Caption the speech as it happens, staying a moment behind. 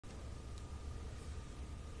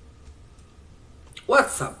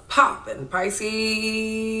What's up, poppin' Pisces?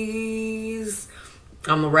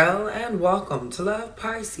 I'm Laurelle, and welcome to Love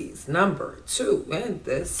Pisces number 2 in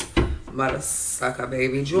this mother sucker,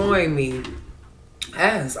 baby. Join me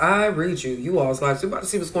as I read you all's lives. We're about to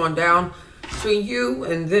see what's going down between you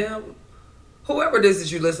and them. Whoever it is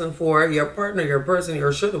that you listen for, your partner, your person,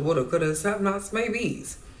 your shoulda, woulda, couldas, have nots,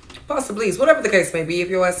 maybes, possibilities, whatever the case may be. If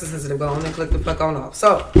your ass is sensitive, go on and click the fuck on off.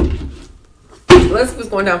 So let's see what's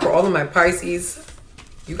going down for all of my Pisces.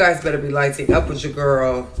 You guys better be lighting up with your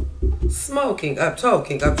girl, smoking up,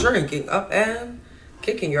 talking up, drinking up, and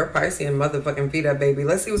kicking your Piscean motherfucking feet up, baby.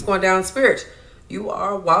 Let's see what's going down. Spirit, you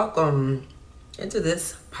are welcome into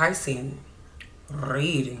this Piscean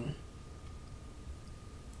reading.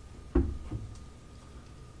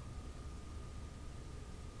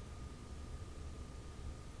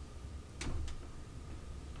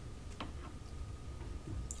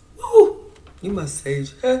 Woo! You must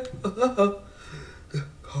sage. For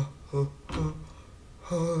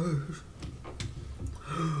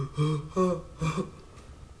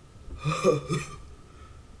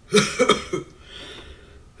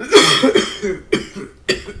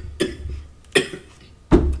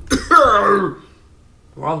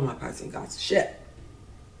all of my Pisces guys, shit.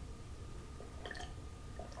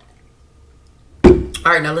 All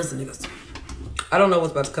right, now listen, niggas. I don't know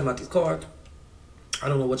what's about to come out these cards. I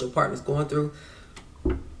don't know what your partner's going through,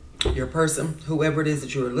 your person, whoever it is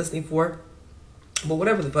that you're listening for. But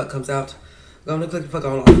whatever the fuck comes out, go on and click the fuck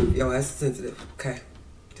on off. Yo, ass is sensitive, okay?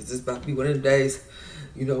 Because it's about to be one of the days,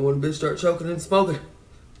 you know, when a bitch start choking and smoking.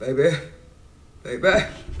 Baby. Baby.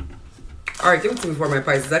 All right, give it to me for my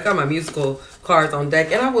Pisces. I got my musical cards on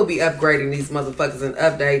deck, and I will be upgrading these motherfuckers and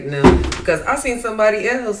updating them because I seen somebody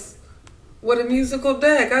else with a musical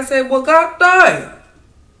deck. I said, well, goddamn.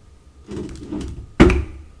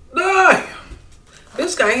 Damn.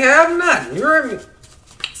 This can't have nothing. You heard me?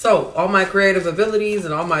 So, all my creative abilities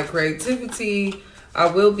and all my creativity, I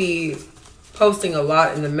will be posting a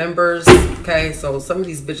lot in the members. Okay, so some of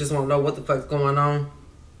these bitches won't know what the fuck's going on.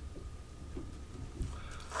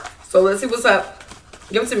 So, let's see what's up.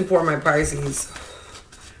 Give it to me for my Pisces.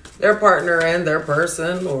 Their partner and their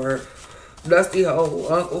person, or dusty hoe,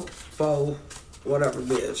 uncle, foe, whatever,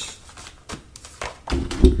 bitch.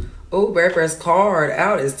 Oh, Beargrass card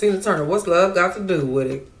out is Tina Turner. What's love got to do with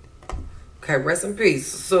it? Okay, rest in peace.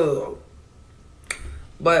 So,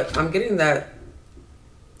 but I'm getting that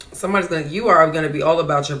you are gonna be all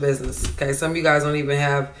about your business. Okay, some of you guys don't even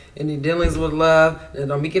have any dealings with love. And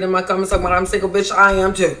don't be getting in my comments talking about I'm single, bitch. I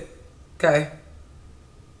am too. Okay.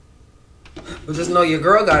 But just know your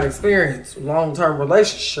girl got experience, long-term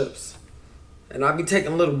relationships. And I'll be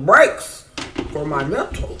taking little breaks for my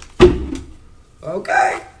mental.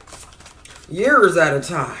 Okay. Years at a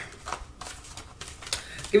time.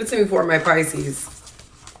 Give it to me for my Pisces.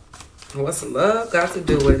 What's love got to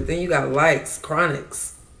do with it? Then you got likes,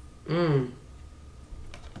 chronics.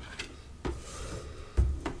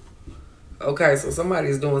 Okay, so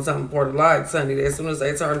somebody's doing something for the likes, honey. As soon as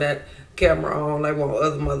they turn that camera on, they want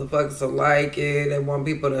other motherfuckers to like it. They want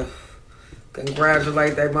people to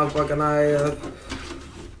congratulate their motherfucking ass.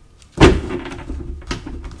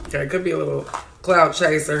 Okay, it could be a little cloud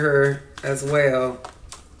chaser here as well.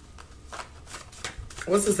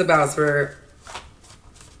 What's this about, Spirit?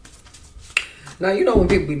 Now, you know when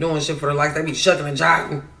people be doing shit for the likes, they be shucking and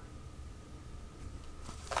jiving.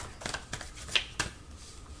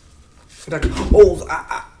 Like, oh,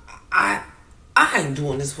 I ain't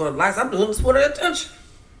doing this for the likes. I'm doing this for the attention.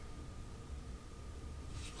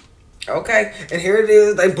 Okay, and here it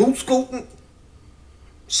is. They boot scooting,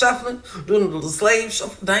 shuffling, doing a little slave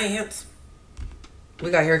shuffle dance. We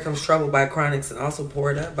got Here Comes Trouble by Chronics and also Pour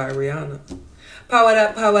It Up by Rihanna. Power it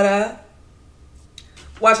up, power it up.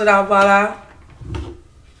 Watch it out, voila.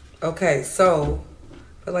 Okay, so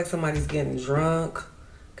I feel like somebody's getting drunk,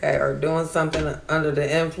 okay, or doing something under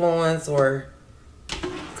the influence, or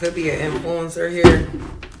could be an influencer here.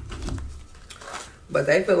 But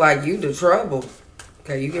they feel like you the trouble.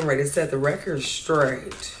 Okay, you getting ready to set the record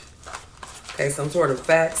straight. Okay, some sort of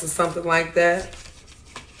facts or something like that.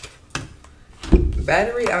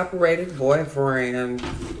 Battery operated boyfriend.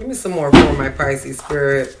 Give me some more for my Pisces,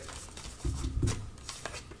 Spirit.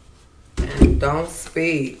 And Don't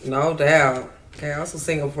Speak, no doubt. Okay, also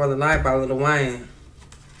Single for the Night by Lil Wayne.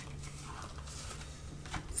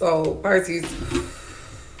 So, Pisces,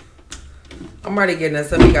 I'm already getting that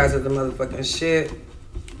some of you guys are the motherfucking shit.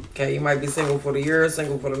 Okay, you might be single for the year,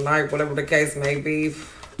 single for the night, whatever the case may be.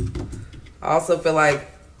 I also feel like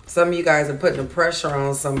some of you guys are putting the pressure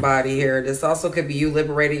on somebody here. This also could be you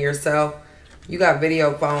liberating yourself You got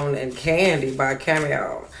Video Phone and Candy by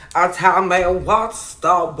Cameo. I tell me what's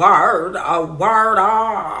the word? A word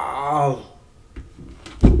of.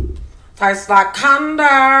 Tastes like candy.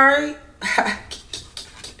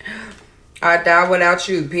 I Die Without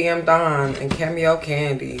You, PM Dawn, and Cameo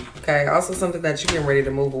Candy. Okay, also something that you're getting ready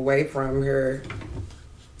to move away from here.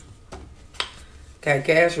 Okay,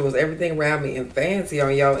 Casuals, Everything Around Me, and Fancy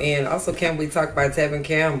on your end. Also, Can We Talk by Tevin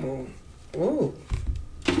Campbell. Ooh.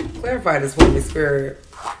 Clarify this for me, Spirit.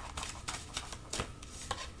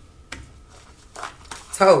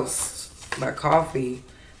 Toast by Coffee,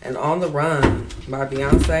 and On the Run by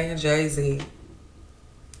Beyonce and Jay-Z.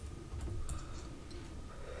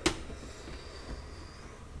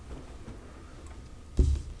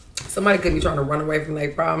 Somebody could be trying to run away from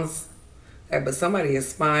their problems, okay, but somebody is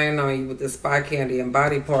spying on you with this Spy Candy and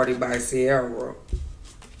Body Party by Sierra.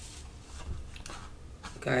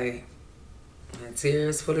 Okay. And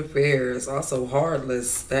Tears for the Fears. Also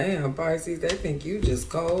Heartless. Damn, Pisces, they think you just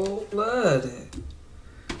cold-blooded.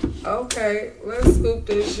 Okay, let's scoop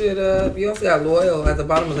this shit up. You also got Loyal at the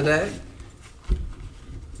bottom of the deck.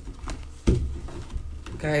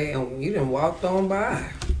 Okay, and you done walked on by.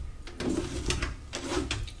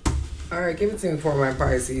 Alright, give it to me for my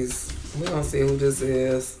Pisces. We're gonna see who this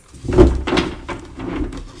is.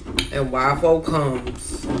 And why folk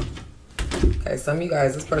comes. Okay, some of you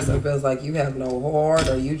guys, this person feels like you have no heart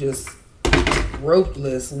or you just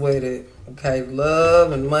ruthless with it. Okay,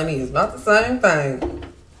 love and money is not the same thing.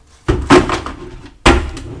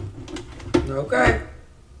 Okay.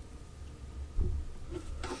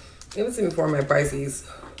 Give it to me for my Pisces.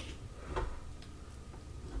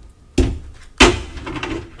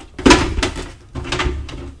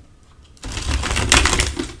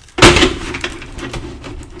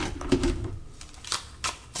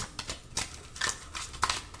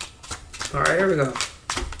 All right, here we go.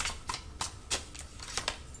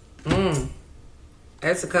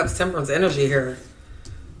 Ace of Cups, Temperance energy here.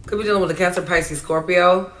 Could be dealing with the Cancer, Pisces,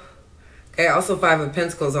 Scorpio. Okay, also Five of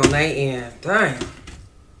Pentacles on their end. Dang.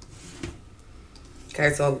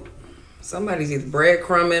 Okay, so somebody's either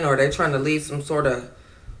breadcrumbing or they're trying to leave some sort of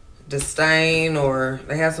disdain, or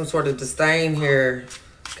they have some sort of disdain here.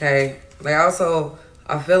 Okay, they also,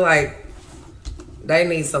 I feel like they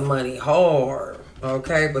need some money hard.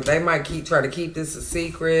 Okay, but they might try to keep this a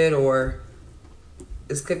secret, or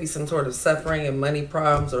this could be some sort of suffering and money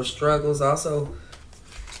problems or struggles. Also,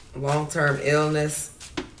 long-term illness.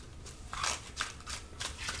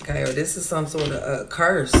 Okay, or this is some sort of a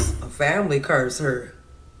curse, a family curse here.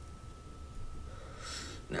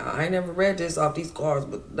 Now, I ain't never read this off these cards,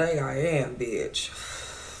 but today I am, bitch.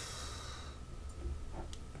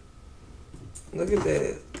 Look at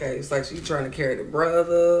that. Okay, it's like she's trying to carry the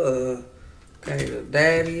brother, okay, the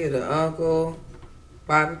daddy or the uncle.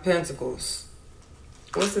 Five of Pentacles.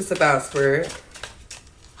 What's this about, Spirit?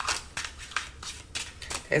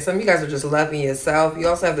 Okay, some of you guys are just loving yourself. You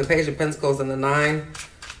also have the Page of Pentacles and the 9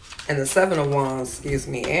 and the 7 of Wands, excuse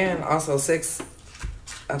me, and also 6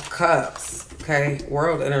 of Cups. Okay,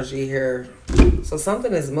 World energy here. So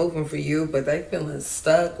something is moving for you, but they feeling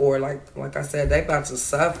stuck, or like I said, they about to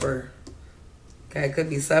suffer. Okay, it could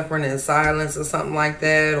be suffering in silence or something like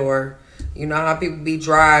that, or you know how people be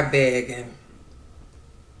dry begging.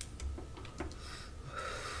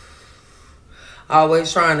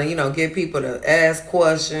 Always trying to, you know, get people to ask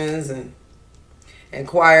questions and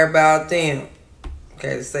inquire about them.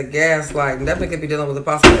 Okay, it's a gaslighting. Definitely could be dealing with the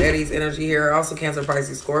possible Eddie's energy here. Also Cancer,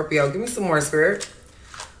 Pisces, Scorpio. Give me some more, Spirit.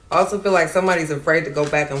 Also feel like somebody's afraid to go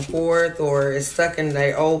back and forth, or is stuck in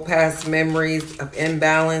their old past memories of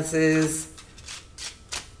imbalances.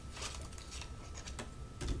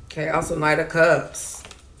 Okay, also Knight of Cups.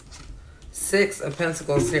 6 of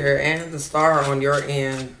Pentacles here, and the Star on your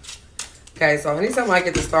end. Okay, so anytime I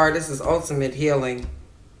get the Star, this is ultimate healing.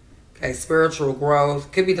 Okay, spiritual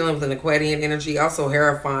growth. Could be dealing with an Aquarian energy. Also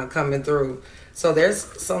Hierophant coming through. So there's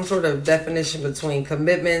some sort of definition between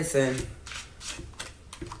commitments and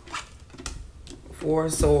 4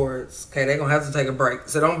 Swords. Okay, they're going to have to take a break.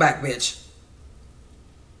 Sit on back, bitch.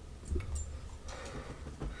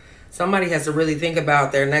 Somebody has to really think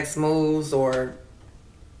about their next moves, or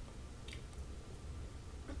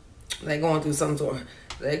they're going through some sort of,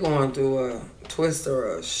 they're going through a twist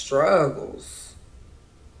or a struggles.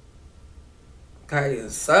 Okay,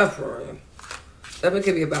 and suffering. Definitely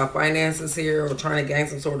could be about finances here, or trying to gain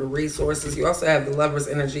some sort of resources. You also have the Lover's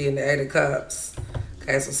energy and the 8 of Cups.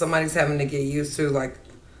 Okay, so somebody's having to get used to like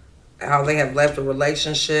how they have left a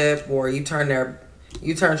relationship, or you turned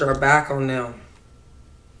your back on them.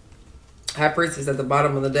 High Priestess at the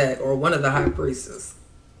bottom of the deck, or one of the High Priestesses.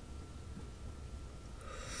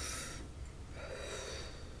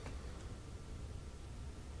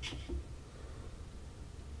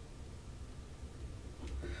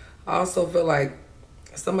 I also feel like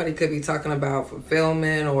somebody could be talking about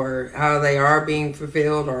fulfillment or how they are being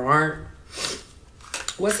fulfilled or aren't.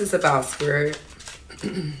 What's this about, Spirit?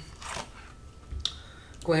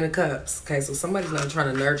 Queen of Cups. Okay, so somebody's not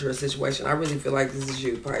trying to nurture a situation. I really feel like this is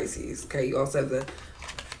you, Pisces. Okay, you also have the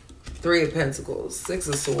Three of Pentacles, Six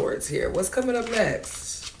of Swords here. What's coming up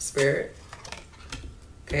next, Spirit?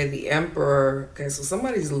 Okay, the Emperor. Okay, so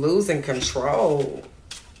somebody's losing control.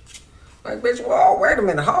 Like, bitch, whoa, wait a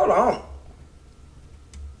minute, hold on.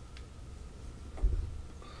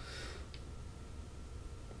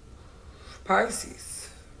 Pisces.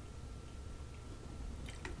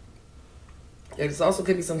 It also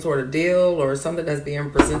could be some sort of deal or something that's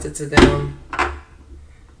being presented to them.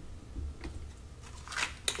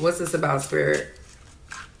 What's this about, Spirit?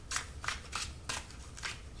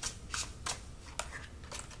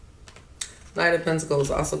 Knight of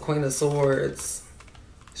Pentacles, also Queen of Swords.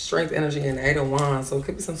 Strength, energy, and Eight of Wands. So it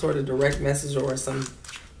could be some sort of direct message or some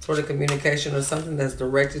sort of communication or something that's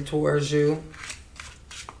directed towards you.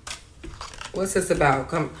 What's this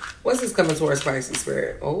about? What's this coming towards, Pisces,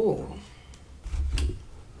 Spirit? Oh.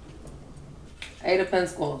 Eight of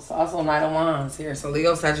Pentacles, also Knight of Wands here. So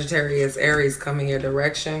Leo, Sagittarius, Aries coming your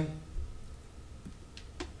direction.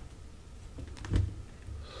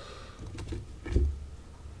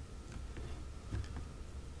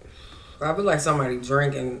 I feel like somebody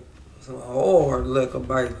drinking some hard liquor,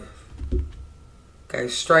 baby. Okay,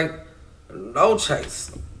 straight, no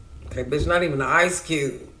chase. Okay, bitch, not even an ice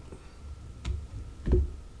cube.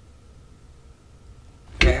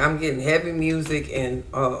 Okay, I'm getting heavy music and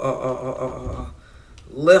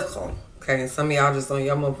liquor. Okay, and some of y'all just on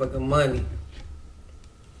your motherfucking money.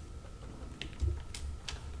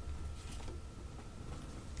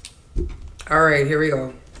 All right, here we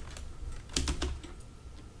go.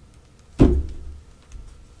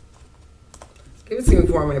 Give it to me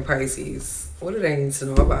for my Pisces. What do they need to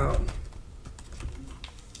know about?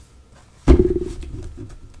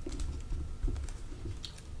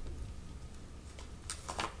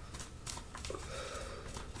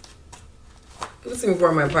 Give it to me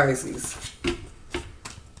for my Pisces.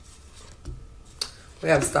 We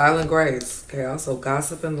have style and grace. Okay, also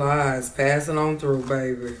gossip and lies. Passing on through,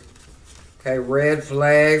 baby. Okay, red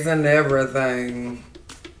flags and everything.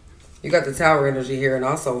 You got the Tower energy here and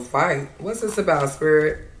also fight. What's this about,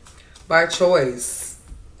 Spirit? By choice.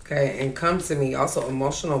 Okay, and come to me. Also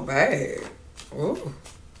emotional bag. Ooh.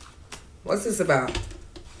 What's this about?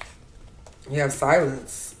 You have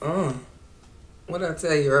silence. What did I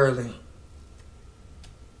tell you earlier?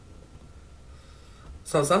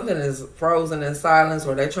 So something is frozen in silence,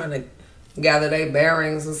 or they're trying to gather their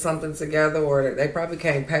bearings or something together, or they probably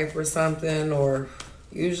can't pay for something, or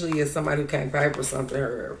usually it's somebody who can't pay for something,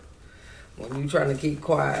 or when you're trying to keep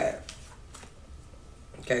quiet.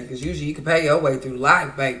 Okay, because usually you can pay your way through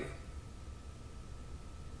life, baby.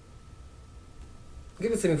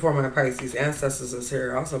 Give it to me for my Pisces. Ancestors is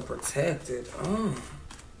here, also protected.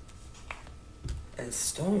 And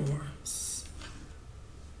storms.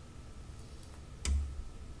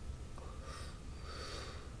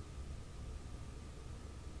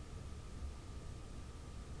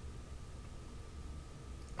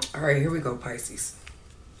 All right, here we go, Pisces.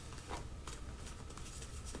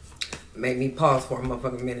 Made me pause for a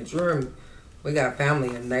motherfucking minute. Remember, we got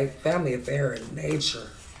family affair in nature.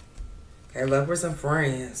 Okay, lovers and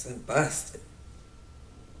friends and busted.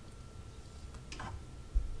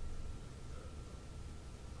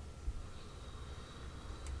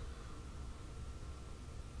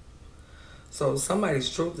 So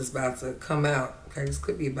somebody's truth is about to come out. Okay, this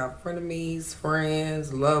could be about frenemies,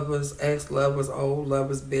 friends, lovers, ex-lovers, old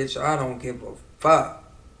lovers, bitch. I don't give a fuck.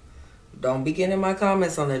 Don't be getting in my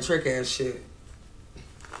comments on that trick ass shit.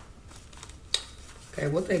 Okay,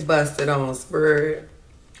 what they busted on, Spirit?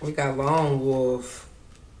 We got Lone Wolf.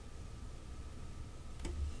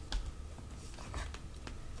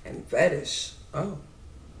 And Fetish. Oh.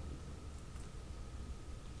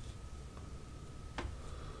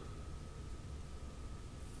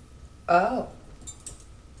 Oh.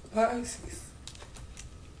 Pisces.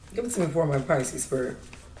 Give it to me for my Pisces, Spirit.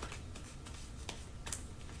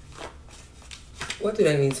 What do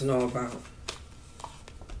they need to know about?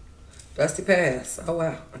 Dusty past. Oh,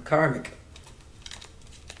 wow. A karmic.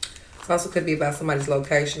 It also could be about somebody's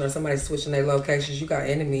location or somebody switching their locations. You got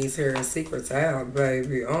enemies here and secrets out,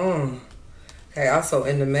 baby. Okay, also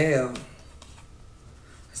in the mail.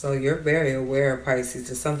 So you're very aware, Pisces,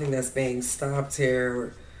 to something that's being stopped here.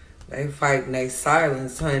 Or they fighting, they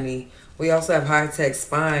silence, honey. We also have high-tech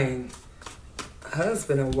spine.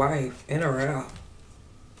 Husband and wife, in or out.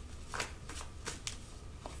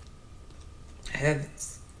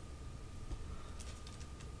 heavens.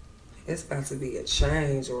 It's about to be a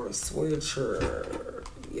change or a switcher.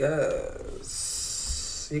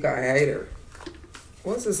 Yes. You got a hater.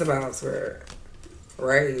 What's this about, Spirit?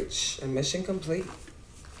 Rage and mission complete.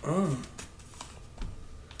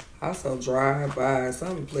 Also drive by.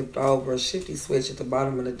 Something flipped over. Shifty switch at the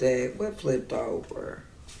bottom of the deck. What flipped over?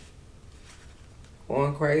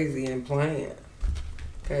 Going crazy and playing.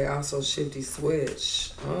 Okay, also shifty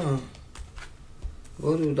switch.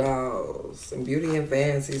 Voodoo dolls and beauty and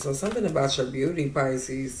fancy. So something about your beauty,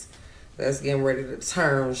 Pisces, that's getting ready to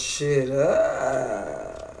turn shit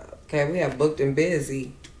up. Okay, we have booked and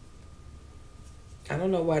busy. I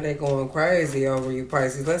don't know why they're going crazy over you,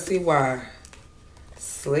 Pisces. Let's see why.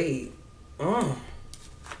 Sleep.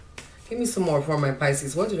 Give me some more for my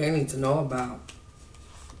Pisces. What do they need to know about?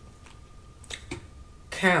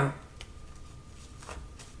 Count.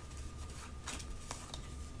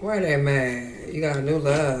 Why they mad? You got a new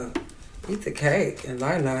love. Eat the cake and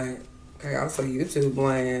night-night. Okay, also YouTube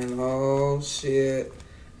land. Oh, shit.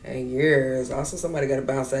 And years. Also, somebody got to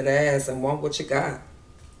bounce that ass and want what you got.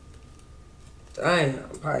 Damn,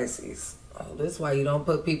 Pisces. Oh, this is why you don't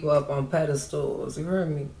put people up on pedestals. You heard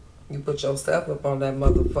me? You put yourself up on that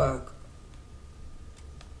motherfucker.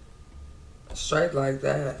 Straight like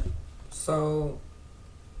that. So,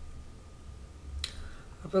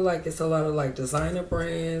 I feel like it's a lot of like designer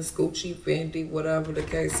brands, Gucci, Fendi, whatever the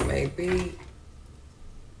case may be.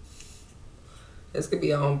 This could be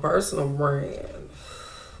your own personal brand.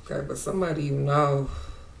 Okay, but somebody you know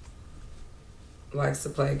likes to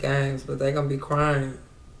play games, but they're going to be crying.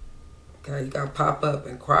 Okay, you got to pop up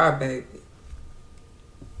and cry, baby.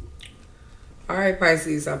 All right,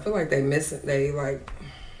 Pisces, I feel like they missing, I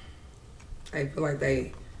feel like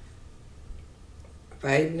they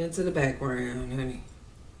fading into the background, honey.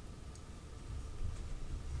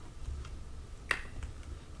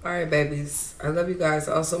 All right, babies. I love you guys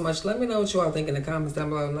all so much. Let me know what you all think in the comments down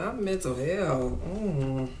below. Not mental health.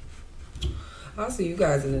 I'll see you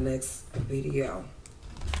guys in the next video.